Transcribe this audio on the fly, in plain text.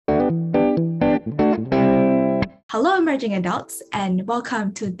Hello, emerging adults, and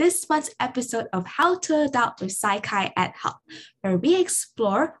welcome to this month's episode of How to Adult with Psychi at Hub, where we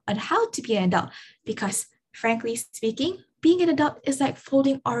explore on how to be an adult. Because, frankly speaking, being an adult is like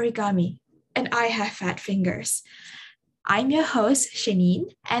folding origami, and I have fat fingers. I'm your host, Shanine,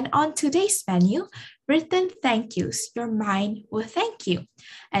 and on today's menu, written thank yous. Your mind will thank you.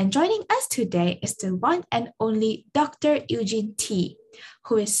 And joining us today is the one and only Dr. Eugene T,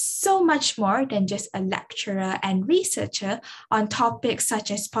 who is so much more than just a lecturer and researcher on topics such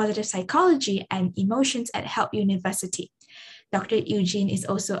as positive psychology and emotions at Help University. Dr. Eugene is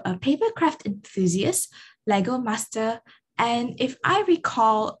also a papercraft enthusiast, Lego master, and if I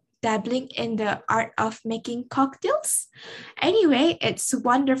recall, dabbling in the art of making cocktails. Anyway, it's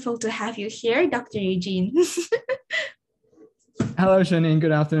wonderful to have you here, Dr. Eugene. Hello, Shanine.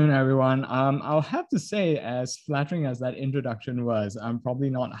 Good afternoon, everyone. I'll have to say, as flattering as that introduction was, I'm probably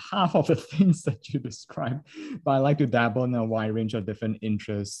not half of the things that you described, but I like to dabble in a wide range of different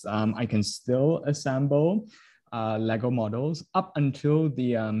interests. I can still assemble Lego models up until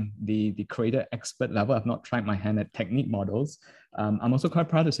the creator expert level. I've not tried my hand at technique models. I'm also quite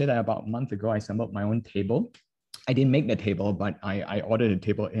proud to say that about a month ago, I assembled my own table. I didn't make the table, but I ordered a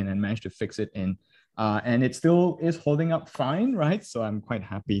table in and managed to fix it in. And it still is holding up fine, right? So I'm quite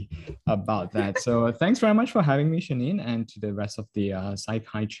happy about that. So thanks very much for having me, Shanine, and to the rest of the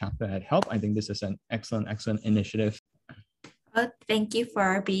Psychi chapter at Help. I think this is an excellent initiative. Well, thank you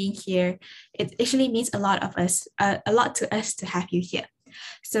for being here. It actually means a lot to us to have you here.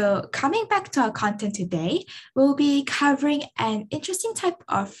 So coming back to our content today, we'll be covering an interesting type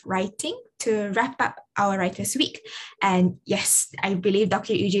of writing to wrap up our Writers Week. And yes, I believe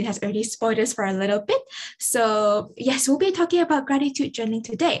Dr. Eugene has already spoiled us for a little bit. So yes, we'll be talking about gratitude journaling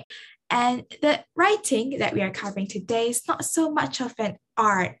today. And the writing that we are covering today is not so much of an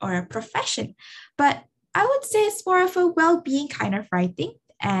art or a profession, but I would say it's more of a well-being kind of writing.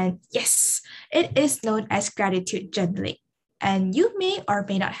 And yes, it is known as gratitude journaling. And you may or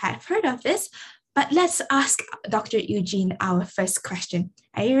may not have heard of this, but let's ask Dr. Eugene our first question.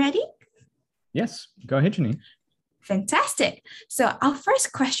 Are you ready? Yes, go ahead, Janine. Fantastic. So our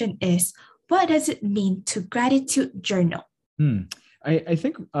first question is, what does it mean to gratitude journal? I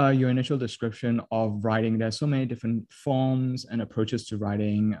think your initial description of writing, there's so many different forms and approaches to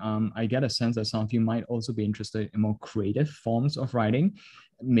writing. I get a sense that some of you might also be interested in more creative forms of writing,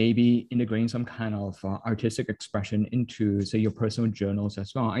 maybe integrating some kind of artistic expression into, say, your personal journals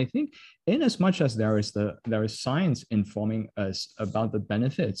as well. I think in as much as there is science informing us about the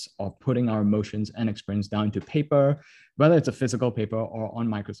benefits of putting our emotions and experience down to paper, whether it's a physical paper or on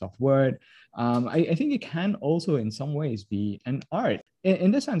Microsoft Word, I think it can also in some ways be an art.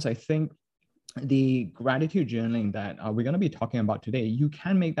 In this sense, I think the gratitude journaling that we're going to be talking about today, you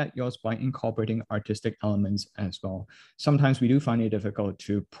can make that yours by incorporating artistic elements as well. Sometimes we do find it difficult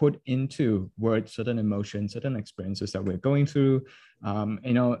to put into words certain emotions, certain experiences that we're going through.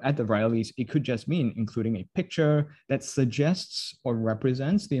 At the very least, it could just mean including a picture that suggests or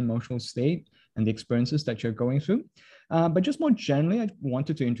represents the emotional state and the experiences that you're going through. But just more generally, I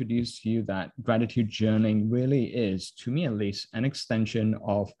wanted to introduce to you that gratitude journaling really is, to me at least, an extension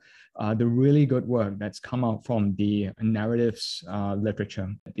of the really good work that's come out from the narratives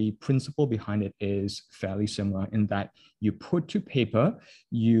literature. The principle behind it is fairly similar in that you put to paper,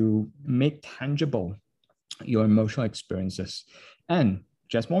 you make tangible your emotional experiences. And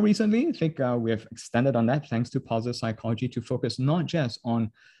just more recently, I think we have extended on that thanks to positive psychology to focus not just on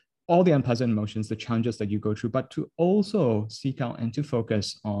all the unpleasant emotions, the challenges that you go through, but to also seek out and to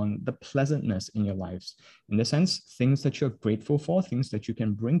focus on the pleasantness in your lives. In the sense, things that you're grateful for, things that you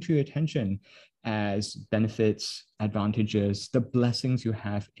can bring to your attention as benefits, advantages, the blessings you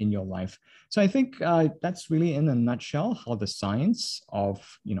have in your life. So I think that's really in a nutshell how the science of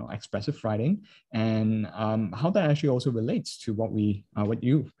expressive writing and how that actually also relates to what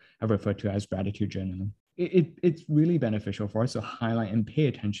you have referred to as gratitude journaling. It's really beneficial for us to highlight and pay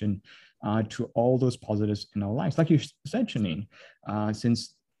attention to all those positives in our lives. Like you said, Shanine,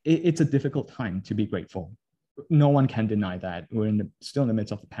 since it's a difficult time to be grateful. No one can deny that. We're still in the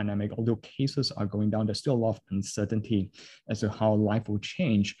midst of the pandemic. Although cases are going down, there's still a lot of uncertainty as to how life will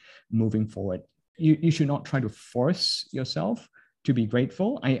change moving forward. You should not try to force yourself to be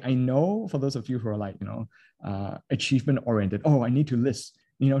grateful. I know for those of you who are like, achievement oriented, I need to list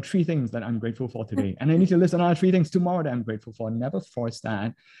 3 things that I'm grateful for today. And I need to list another 3 things tomorrow that I'm grateful for. Never force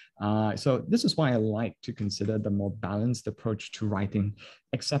that. So this is why I like to consider the more balanced approach to writing,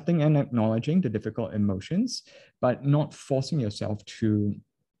 accepting and acknowledging the difficult emotions, but not forcing yourself to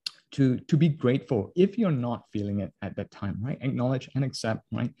to be grateful if you're not feeling it at that time, right? Acknowledge and accept,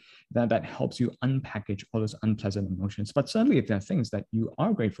 right? That helps you unpackage all those unpleasant emotions. But certainly if there are things that you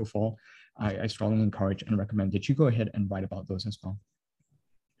are grateful for, I strongly encourage and recommend that you go ahead and write about those as well.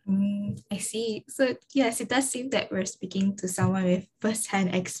 I see. So yes, it does seem that we're speaking to someone with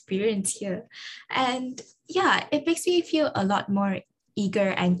first-hand experience here. And yeah, it makes me feel a lot more eager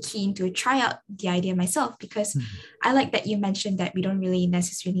and keen to try out the idea myself, because I like that you mentioned that we don't really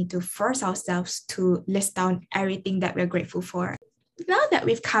necessarily need to force ourselves to list down everything that we're grateful for. Now that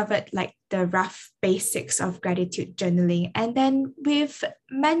we've covered like the rough basics of gratitude journaling, and then we've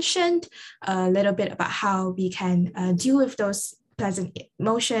mentioned a little bit about how we can deal with those pleasant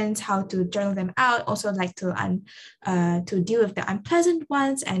emotions, how to journal them out, also like to deal with the unpleasant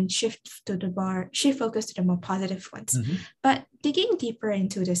ones and shift focus to the more positive ones. But digging deeper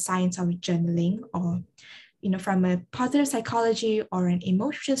into the science of journaling, or from a positive psychology or an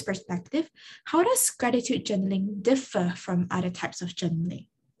emotions perspective, how does gratitude journaling differ from other types of journaling?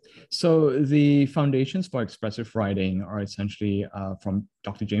 So the foundations for expressive writing are essentially from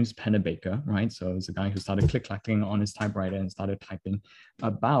Dr. James Pennebaker, right? So it's a guy who started click-clacking on his typewriter and started typing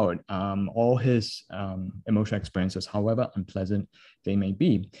about all his emotional experiences, however unpleasant they may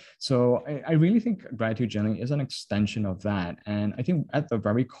be. So I really think gratitude journaling is an extension of that. And I think at the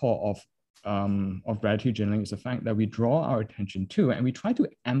very core of gratitude journaling is the fact that we draw our attention to and we try to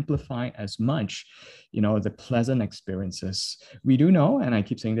amplify as much, the pleasant experiences. We do know, and I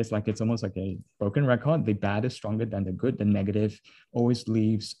keep saying this like it's almost like a broken record, the bad is stronger than the good. The negative always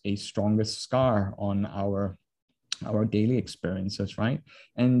leaves a stronger scar on our daily experiences, right?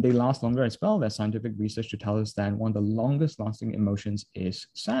 And they last longer as well. There's scientific research to tell us that one of the longest lasting emotions is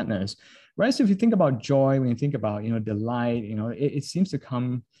sadness. Whereas if you think about joy, when you think about, delight, it seems to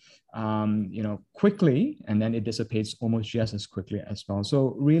come quickly, and then it dissipates almost just as quickly as well.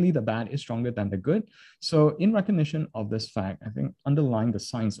 So really the bad is stronger than the good. So in recognition of this fact, I think underlying the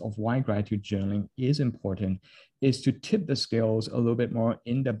science of why gratitude journaling is important is to tip the scales a little bit more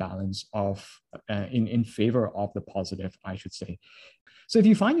in the balance of, in favor of the positive, I should say. So if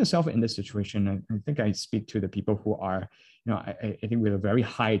you find yourself in this situation, I think I speak to the people who are, I think with a very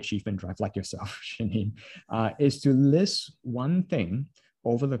high achievement drive like yourself, Shanine, is to list one thing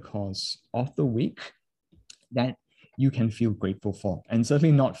over the course of the week that you can feel grateful for, and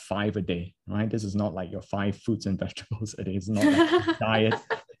certainly not 5 a day, right? This is not like your 5 fruits and vegetables a day. It's not like a diet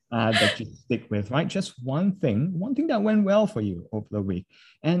that you stick with, right? Just one thing that went well for you over the week.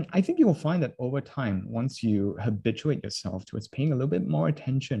 And I think you will find that over time, once you habituate yourself towards paying a little bit more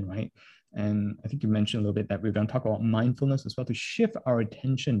attention, right? And I think you mentioned a little bit that we're going to talk about mindfulness as well, to shift our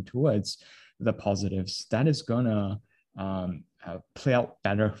attention towards the positives. That is going to play out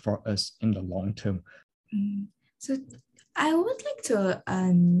better for us in the long term. So I would like to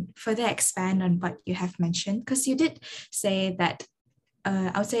further expand on what you have mentioned, because you did say that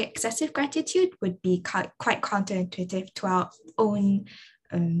I would say excessive gratitude would be quite counterintuitive to our own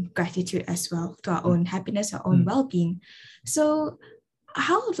gratitude as well, to our own happiness, our own well-being. So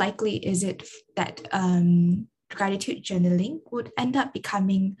how likely is it that gratitude journaling would end up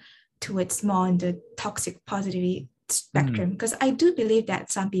becoming towards more on the toxic positivity spectrum? Because I do believe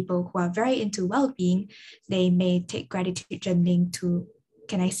that some people who are very into well-being, they may take gratitude journaling to,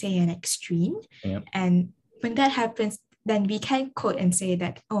 can I say, an extreme. And when that happens, then we can quote and say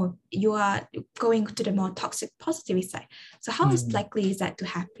that, oh, you are going to the more toxic positivity side. So how likely is that to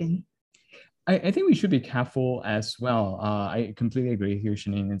happen? I think we should be careful as well. I completely agree with you,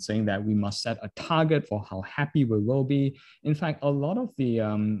 Shanine, in saying that we must set a target for how happy we will be. In fact, a lot of the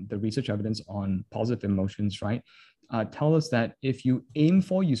research evidence on positive emotions, right, tell us that if you aim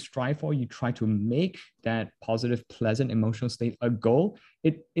for, you strive for, you try to make that positive, pleasant emotional state a goal,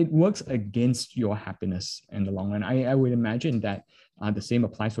 it works against your happiness in the long run. I would imagine that the same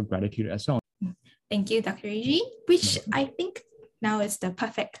applies for gratitude as well. Thank you, Dr. Eugene, which I think now is the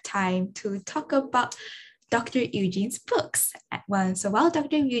perfect time to talk about Dr. Eugene's books. So while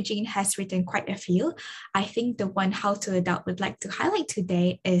Dr. Eugene has written quite a few, I think the one How to Adult would like to highlight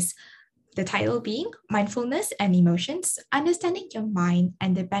today is the title being Mindfulness and Emotions, Understanding Your Mind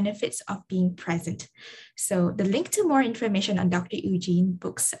and the Benefits of Being Present. So the link to more information on Dr. Eugene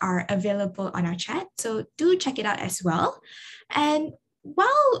books are available on our chat, so do check it out as well. And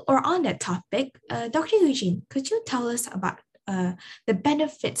while we're on that topic, Dr. Eugene, could you tell us about the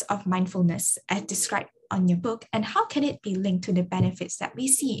benefits of mindfulness as described on your book, and how can it be linked to the benefits that we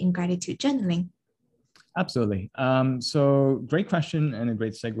see in gratitude journaling? Absolutely. So great question and a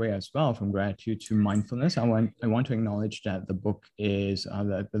great segue as well from gratitude to mindfulness. I want to acknowledge that the book is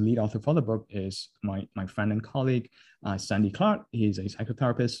the lead author for the book is my friend and colleague Sandy Clark. He's a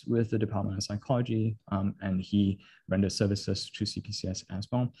psychotherapist with the Department of Psychology, and he renders services to CPCS as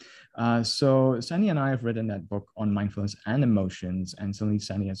well. So Sandy and I have written that book on mindfulness and emotions, and certainly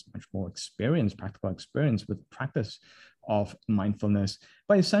Sandy has much more experience, practical experience with practice of mindfulness.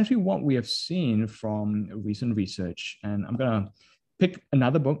 But essentially what we have seen from recent research, and I'm going to pick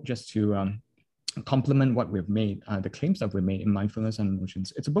another book just to complement what we've made, the claims that we made in mindfulness and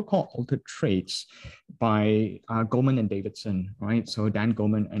emotions. It's a book called Altered Traits by Goleman and Davidson, right? So Dan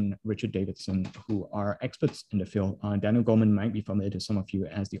Goleman and Richard Davidson, who are experts in the field. Daniel Goleman might be familiar to some of you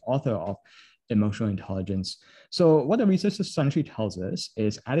as the author of Emotional Intelligence. So what the research essentially tells us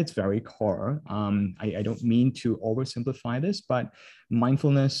is at its very core, I don't mean to oversimplify this, but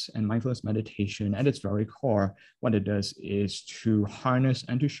mindfulness and mindfulness meditation at its very core, what it does is to harness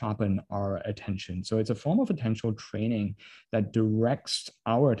and to sharpen our attention. So it's a form of attentional training that directs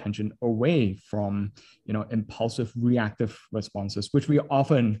our attention away from, impulsive reactive responses, which we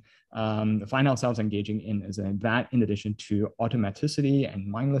often find ourselves engaging in, as in that, in addition to automaticity and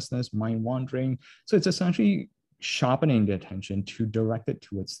mindlessness, mind wandering. So it's essentially sharpening the attention to direct it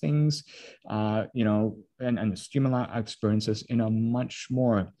towards things, and stimulate our experiences in a much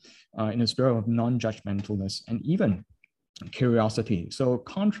more, in a spirit of non-judgmentalness and even curiosity. So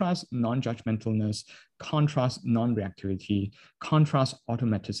contrast non-judgmentalness, contrast non-reactivity, contrast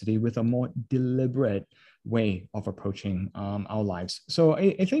automaticity with a more deliberate way of approaching our lives. So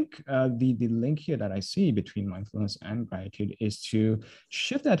I think the link here that I see between mindfulness and gratitude is to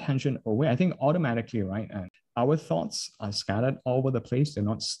shift the attention away. I think automatically, right? Our thoughts are scattered all over the place. They're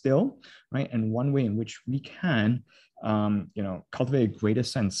not still, right? And one way in which we can, cultivate a greater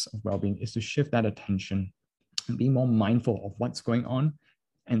sense of well-being is to shift that attention and be more mindful of what's going on,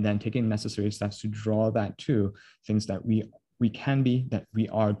 and then taking necessary steps to draw that to things that we can be, that we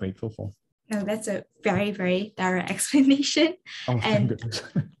are grateful for. No, that's a very, very thorough explanation. Oh, thank goodness.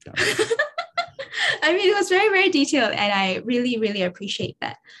 I mean, it was very, very detailed, and I really, really appreciate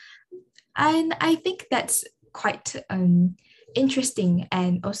that. And I think that's quite interesting,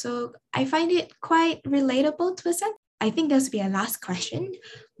 and also I find it quite relatable to a sense. I think this will be a last question,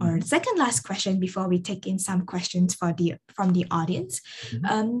 or second last question, before we take in some questions from the audience.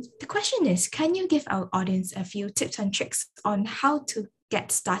 The question is, can you give our audience a few tips and tricks on how to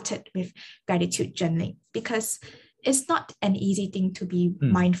get started with gratitude journaling? Because it's not an easy thing to be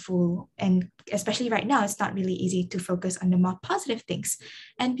mindful, and especially right now, it's not really easy to focus on the more positive things.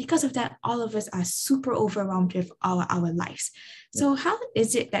 And because of that, all of us are super overwhelmed with our lives. So how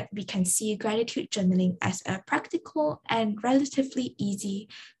is it that we can see gratitude journaling as a practical and relatively easy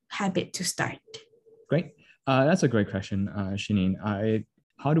habit to start? Great. That's a great question, Shanine.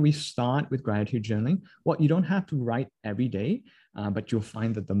 How do we start with gratitude journaling? Well, you don't have to write every day, but you'll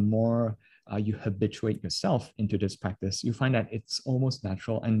find that the more you habituate yourself into this practice, you find that it's almost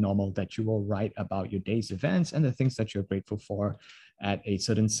natural and normal that you will write about your day's events and the things that you're grateful for at a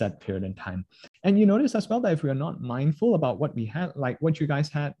certain set period in time. And you notice as well that if we are not mindful about what we had, like what you guys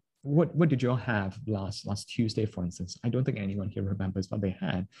had, what did you all have last Tuesday, for instance? I don't think anyone here remembers what they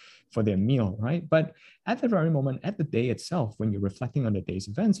had for their meal, right? But at the very moment, at the day itself, when you're reflecting on the day's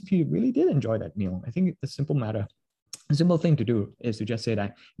events, if you really did enjoy that meal, I think the simple thing to do is to just say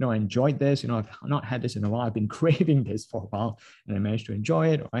that, I enjoyed this, I've not had this in a while, I've been craving this for a while, and I managed to enjoy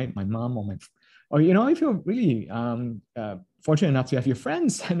it, right? My mom or if you're really fortunate enough to have your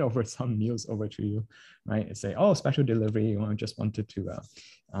friends send over some meals over to you, right? And say, oh, special delivery, I just wanted to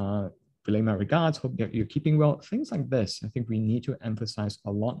relay my regards, hope that you're keeping well, things like this. I think we need to emphasize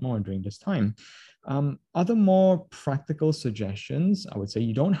a lot more during this time. Other more practical suggestions, I would say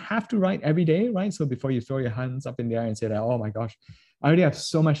you don't have to write every day, right? So before you throw your hands up in the air and say that, oh my gosh, I already have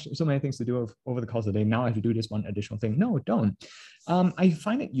so many things to do over the course of the day. Now I have to do this one additional thing. No, don't. I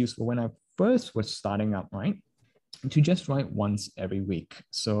find it useful when I first was starting up, right? To just write once every week.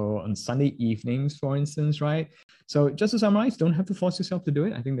 So on Sunday evenings, for instance, right? So just to summarize, don't have to force yourself to do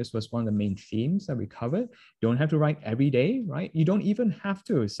it. I think this was one of the main themes that we covered. You don't have to write every day, right? You don't even have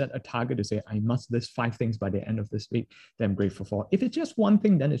to set a target to say, I must list 5 things by the end of this week that I'm grateful for. If it's just one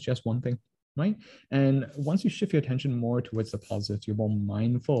thing, then it's just one thing, right? And once you shift your attention more towards the positive, you're more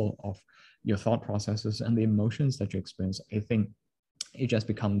mindful of your thought processes and the emotions that you experience. I think it just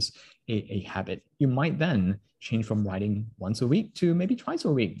becomes a habit. You might then change from writing once a week to maybe twice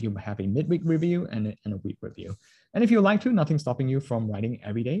a week. You have a midweek review and a week review. And if you like to, nothing's stopping you from writing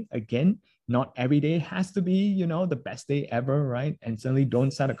every day. Again, not every day has to be, the best day ever, right? And certainly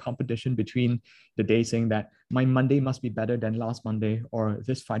don't set a competition between the day saying that my Monday must be better than last Monday, or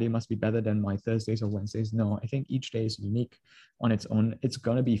this Friday must be better than my Thursdays or Wednesdays. No, I think each day is unique on its own. It's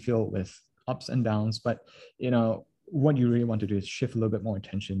going to be filled with ups and downs, but, what you really want to do is shift a little bit more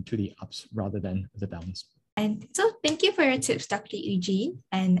attention to the ups rather than the downs. And so thank you for your tips, Dr. Eugene.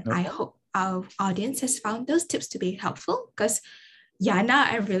 And No I problem. hope our audience has found those tips to be helpful, because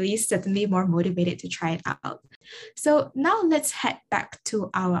Yana, I'm really certainly more motivated to try it out. So now let's head back to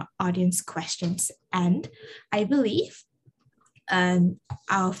our audience questions. And I believe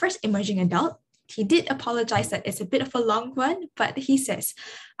our first emerging adult, he did apologize that it's a bit of a long one, but he says,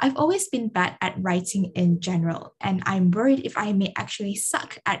 I've always been bad at writing in general, and I'm worried if I may actually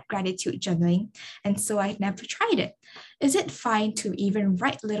suck at gratitude journaling, and so I've never tried it. Is it fine to even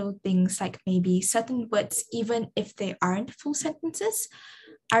write little things like maybe certain words, even if they aren't full sentences?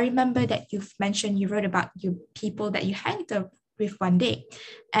 I remember that you've mentioned you wrote about your people that you hanged up with one day.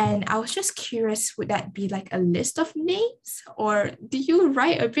 And I was just curious, would that be like a list of names, or do you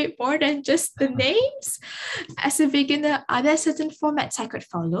write a bit more than just the names? As a beginner, are there certain formats I could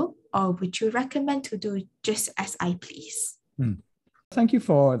follow, or would you recommend to do just as I please? Thank you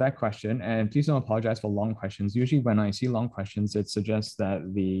for that question. And please don't apologize for long questions. Usually when I see long questions, it suggests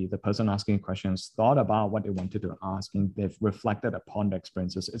that the person asking questions thought about what they wanted to ask and they've reflected upon the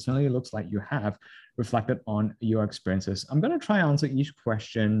experiences. It certainly looks like you have reflected on your experiences. I'm going to try and answer each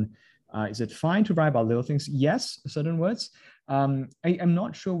question. Is it fine to write about little things? Yes, certain words. I'm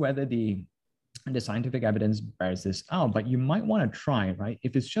not sure whether the scientific evidence bears this out, but you might want to try, right?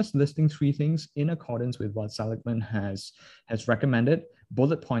 If it's just listing 3 things in accordance with what Seligman has recommended,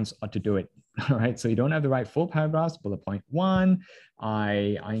 bullet points ought to do it, all right? So you don't have to write full paragraphs. Bullet point 1,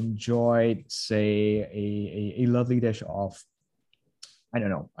 I enjoyed, say, a lovely dish of, I don't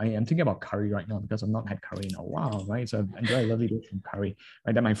know. I am thinking about curry right now because I've not had curry in a while, right? So I enjoy a lovely dish from curry,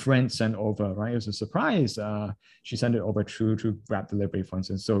 right? That my friend sent over, right? It was a surprise. She sent it over through Grab delivery, for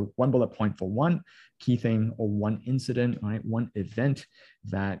instance. So one bullet point for one key thing or one incident, right? One event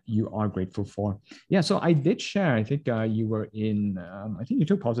that you are grateful for. Yeah. So I did share. I think you were in. I think you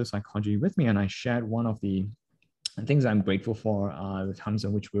took positive psychology with me, and I shared one of the things I'm grateful for. The times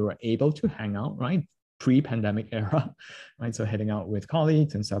in which we were able to hang out, right? Pre-pandemic era, right? So heading out with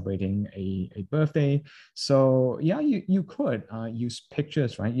colleagues and celebrating a birthday. So yeah, you could use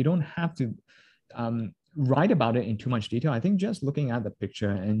pictures, right? You don't have to write about it in too much detail. I think just looking at the picture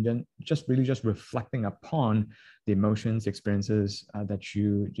and then just reflecting upon the emotions, experiences that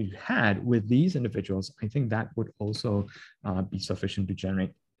you had with these individuals, I think that would also be sufficient to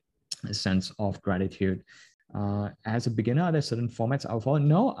generate a sense of gratitude. As a beginner, are there certain formats I'll follow?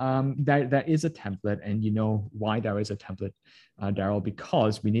 No, there is a template, and you know why there is a template, Daryl,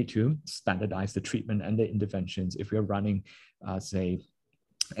 because we need to standardize the treatment and the interventions if we're running, say,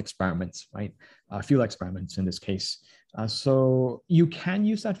 experiments, right? Field experiments in this case. So you can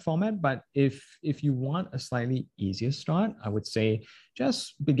use that format, but if you want a slightly easier start, I would say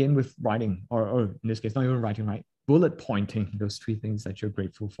just begin with writing, or in this case, not even writing, right? Bullet pointing those 3 things that you're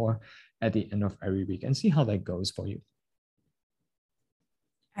grateful for at the end of every week and see how that goes for you.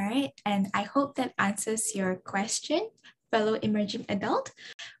 All right. And I hope that answers your question, fellow emerging adult.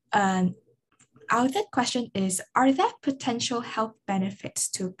 Our third question is, are there potential health benefits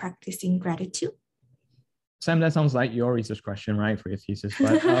to practicing gratitude? Sam, that sounds like your research question, right, for your thesis.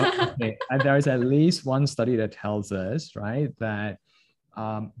 But okay, there is at least one study that tells us, right, that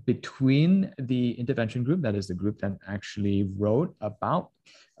between the intervention group, that is the group that actually wrote about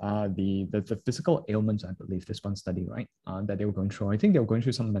the physical ailments, I believe, this one study, right, that they were going through. I think they were going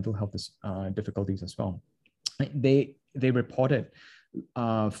through some mental health difficulties as well. They reported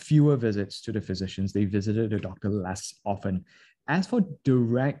fewer visits to the physicians. They visited the doctor less often. As for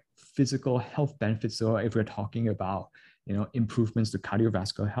direct physical health benefits, so if we're talking about improvements to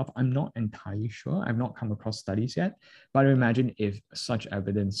cardiovascular health, I'm not entirely sure. I've not come across studies yet, but I imagine if such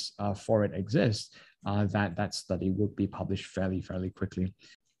evidence for it exists, that study would be published fairly quickly.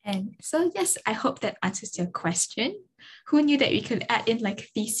 And so, yes, I hope that answers your question. Who knew that we could add in like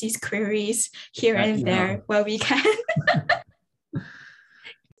thesis queries here and there where we can?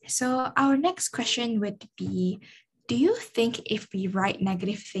 So our next question would be, do you think if we write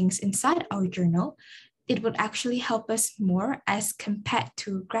negative things inside our journal, it would actually help us more as compared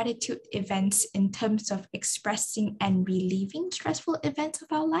to gratitude events in terms of expressing and relieving stressful events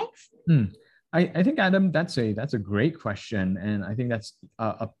of our life? I think, Adam, that's a great question, and I think that's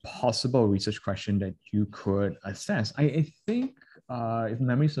a possible research question that you could assess. I think, if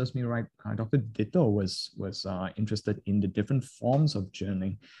memory serves me right, Dr. Ditto was interested in the different forms of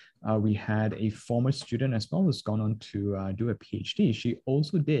journaling. We had a former student as well who's gone on to do a PhD. She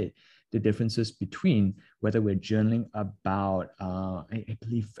also did the differences between whether we're journaling about, I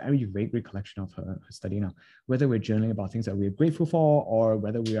believe, very vague recollection of her study now, whether we're journaling about things that we're grateful for, or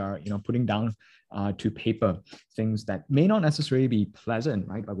whether we are, putting down to paper things that may not necessarily be pleasant,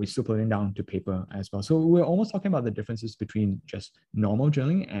 right? But we're still putting down to paper as well. So we're almost talking about the differences between just normal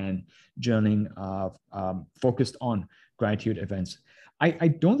journaling and journaling focused on gratitude events. I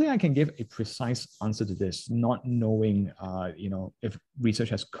don't think I can give a precise answer to this, not knowing, if research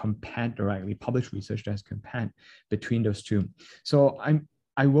has compared directly, published research that has compared between those two. So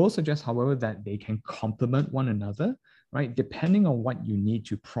I will suggest, however, that they can complement one another, right? Depending on what you need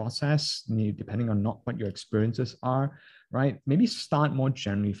to process, depending on not what your experiences are, right? Maybe start more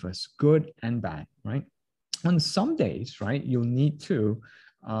generally first, good and bad, right? On some days, right, you'll need to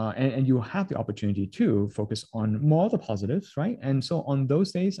and you have the opportunity to focus on more of the positives, right? And so on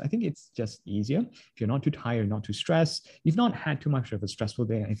those days, I think it's just easier. If you're not too tired, not too stressed, you've not had too much of a stressful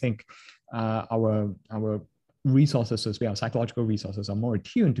day, I think our resources, so to speak, our psychological resources are more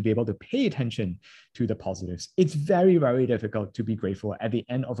attuned to be able to pay attention to the positives. It's very, very difficult to be grateful at the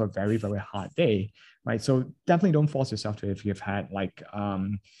end of a very, very hard day, right? So definitely don't force yourself to, if you've had like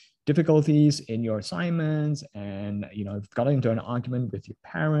difficulties in your assignments and you've got into an argument with your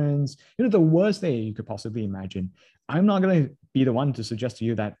parents, the worst day you could possibly imagine. I'm not going to be the one to suggest to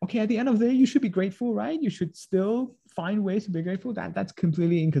you that, okay, at the end of the day you should be grateful, right? You should still find ways to be grateful. That's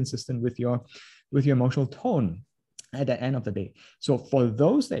completely inconsistent with your emotional tone at the end of the day. So for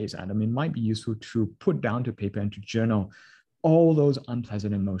those days, Adam, it might be useful to put down to paper and to journal all those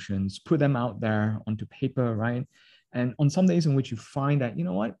unpleasant emotions, put them out there onto paper, right? And on some days in which you find that,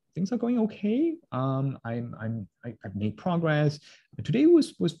 things are going okay. I've made progress. Today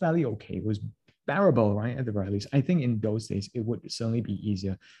was fairly okay. It was bearable, right? At the very least. I think in those days, it would certainly be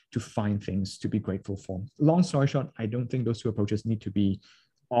easier to find things to be grateful for. Long story short, I don't think those two approaches need to be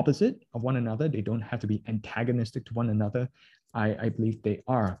opposite of one another. They don't have to be antagonistic to one another. I believe they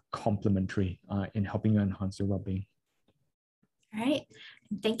are complementary in helping you enhance your well-being. All right.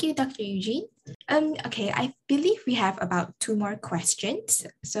 Thank you, Dr. Eugene. Okay, I believe we have about 2 more questions.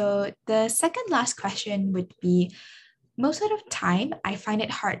 So the second last question would be, most of the time, I find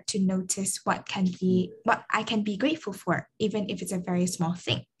it hard to notice what I can be grateful for, even if it's a very small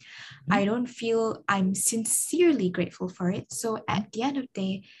thing. I don't feel I'm sincerely grateful for it. So at the end of the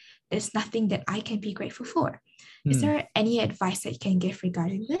day, there's nothing that I can be grateful for. Is there any advice that you can give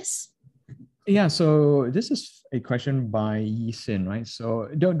regarding this? Yeah, so this is a question by Yi Sin, right? So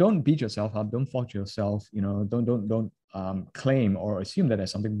don't beat yourself up, don't fault yourself, don't claim or assume that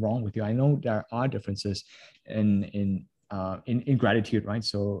there's something wrong with you. I know there are differences in gratitude, right?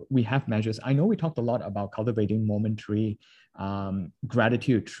 So we have measures. I know we talked a lot about cultivating momentary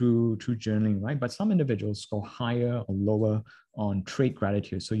gratitude through journaling, right? But some individuals score higher or lower on trait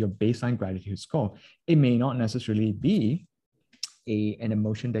gratitude. So your baseline gratitude score, it may not necessarily be an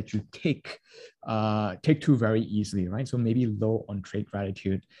emotion that you take to very easily, right? So maybe low on trait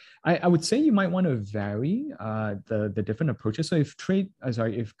gratitude. I would say you might want to vary the different approaches. So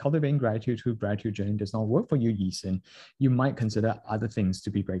if cultivating gratitude through gratitude journaling does not work for you, Yi Sin, you might consider other things to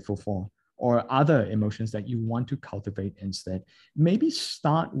be grateful for, or other emotions that you want to cultivate instead. Maybe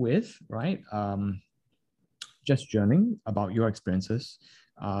start with, right, just journaling about your experiences.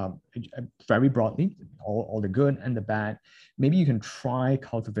 Very broadly, all the good and the bad. Maybe you can try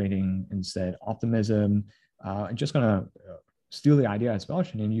cultivating instead optimism. I'm just gonna steal the idea as well,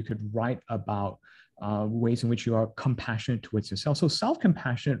 Shanine. You could write about ways in which you are compassionate towards yourself. So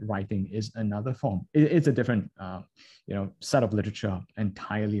self-compassionate writing is another form. It's a different set of literature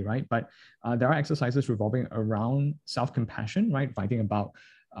entirely, right? But there are exercises revolving around self-compassion, right? Writing about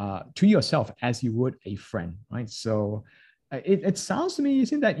to yourself as you would a friend, right? So it sounds to me, you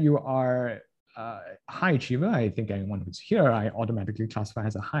think that you are a high achiever. I think anyone who's here, I automatically classify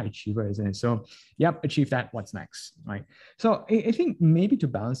as a high achiever, isn't it? So, yep, achieve that. What's next, right? So I think maybe to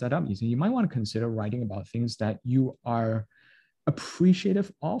balance that up, you might want to consider writing about things that you are appreciative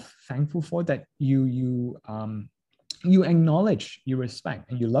of, thankful for, that you acknowledge, you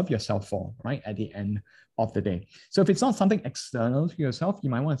respect, and you love yourself for, right, at the end of the day. So if it's not something external to yourself, you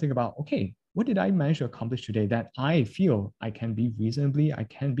might want to think about, okay, what did I manage to accomplish today that I feel I can be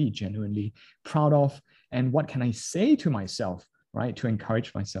genuinely proud of? And what can I say to myself right? To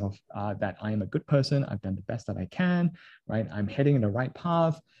encourage myself that I am a good person. I've done the best that I can, right? I'm heading in the right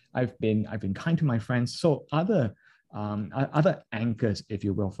path. I've been kind to my friends. So other anchors, if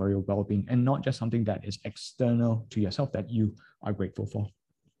you will, for your well-being, and not just something that is external to yourself that you are grateful for.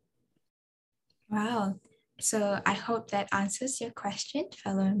 Wow. So I hope that answers your question,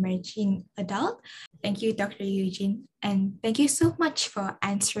 fellow emerging adult. Thank you, Dr. Eugene. And thank you so much for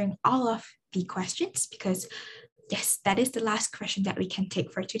answering all of the questions, because yes, that is the last question that we can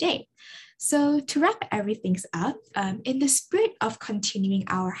take for today. So to wrap everything up, in the spirit of continuing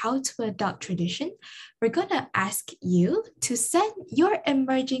our How to Adult tradition, we're going to ask you to send your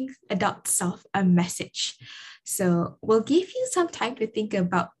emerging adult self a message. So we'll give you some time to think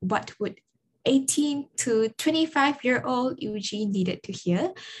about what would 18 to 25-year-old Eugene needed to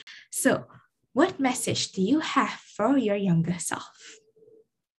hear. So what message do you have for your younger self?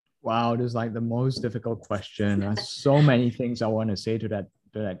 Wow, this is like the most difficult question. There's so many things I want to say to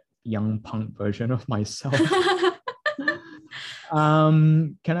that young punk version of myself.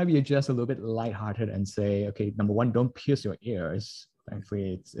 Can I be just a little bit lighthearted and say, okay, number one, don't pierce your ears.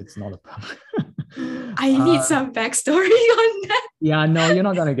 Thankfully, it's not a punk. I need some backstory on that. Yeah, no, you're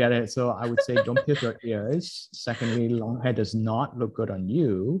not gonna get it. So I would say don't pierce your ears. Secondly, long hair does not look good on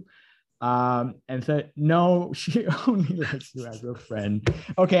you. And third, no, she only likes you as a friend.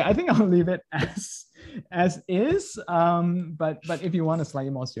 Okay, I think I'll leave it as is. But if you want a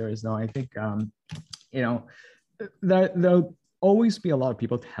slightly more serious note, I think there'll always be a lot of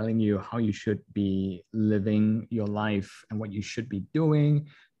people telling you how you should be living your life and what you should be doing.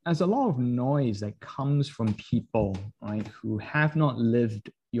 There's a lot of noise that comes from people, right, who have not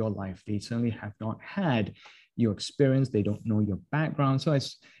lived your life. They certainly have not had your experience. They don't know your background. So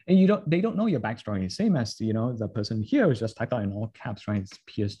they don't know your backstory. Same as, the person here is just typed out in all caps, right? It's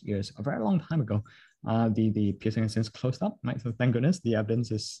pierced ears a very long time ago. The piercing has since closed up, right? So thank goodness the evidence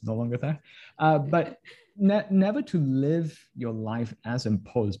is no longer there. But never to live your life as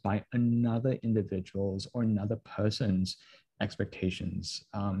imposed by another individual's or another person's expectations.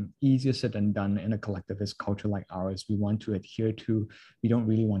 Easier said than done in a collectivist culture like ours. We want to adhere to, we don't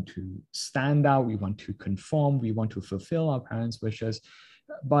really want to stand out, we want to conform, we want to fulfill our parents' wishes.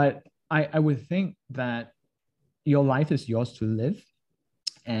 But I would think that your life is yours to live,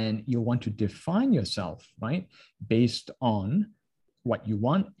 and you want to define yourself, right, based on what you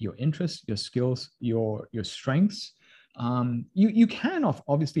want, your interests, your skills, your strengths. You can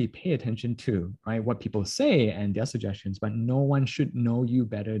obviously pay attention to, right, what people say and their suggestions, but no one should know you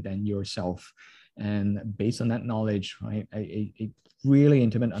better than yourself. And based on that knowledge, right, a really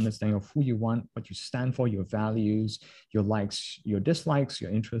intimate understanding of who you want, what you stand for, your values, your likes, your dislikes,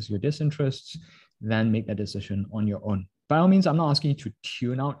 your interests, your disinterests, then make that decision on your own. By all means, I'm not asking you to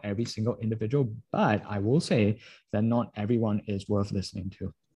tune out every single individual, but I will say that not everyone is worth listening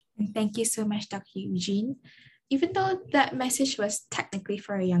to. Thank you so much, Dr. Eugene. Even though that message was technically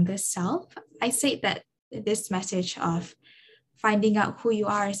for a younger self, I say that this message of finding out who you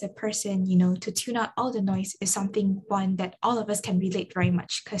are as a person, to tune out all the noise is one that all of us can relate very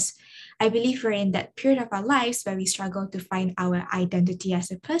much, because I believe we're in that period of our lives where we struggle to find our identity as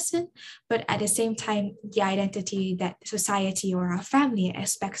a person, but at the same time, the identity that society or our family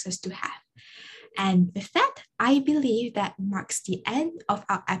expects us to have. And with that, I believe that marks the end of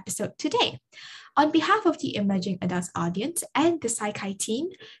our episode today. On behalf of the Emerging Adults audience and the Saikai team,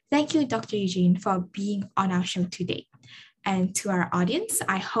 thank you, Dr. Eugene, for being on our show today. And to our audience,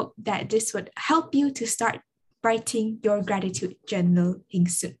 I hope that this would help you to start writing your gratitude journaling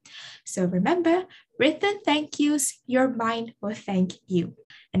soon. So remember, written thank yous, your mind will thank you.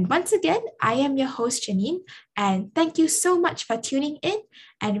 And once again, I am your host, Janine, and thank you so much for tuning in,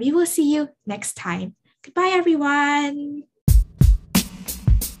 and we will see you next time. Goodbye, everyone.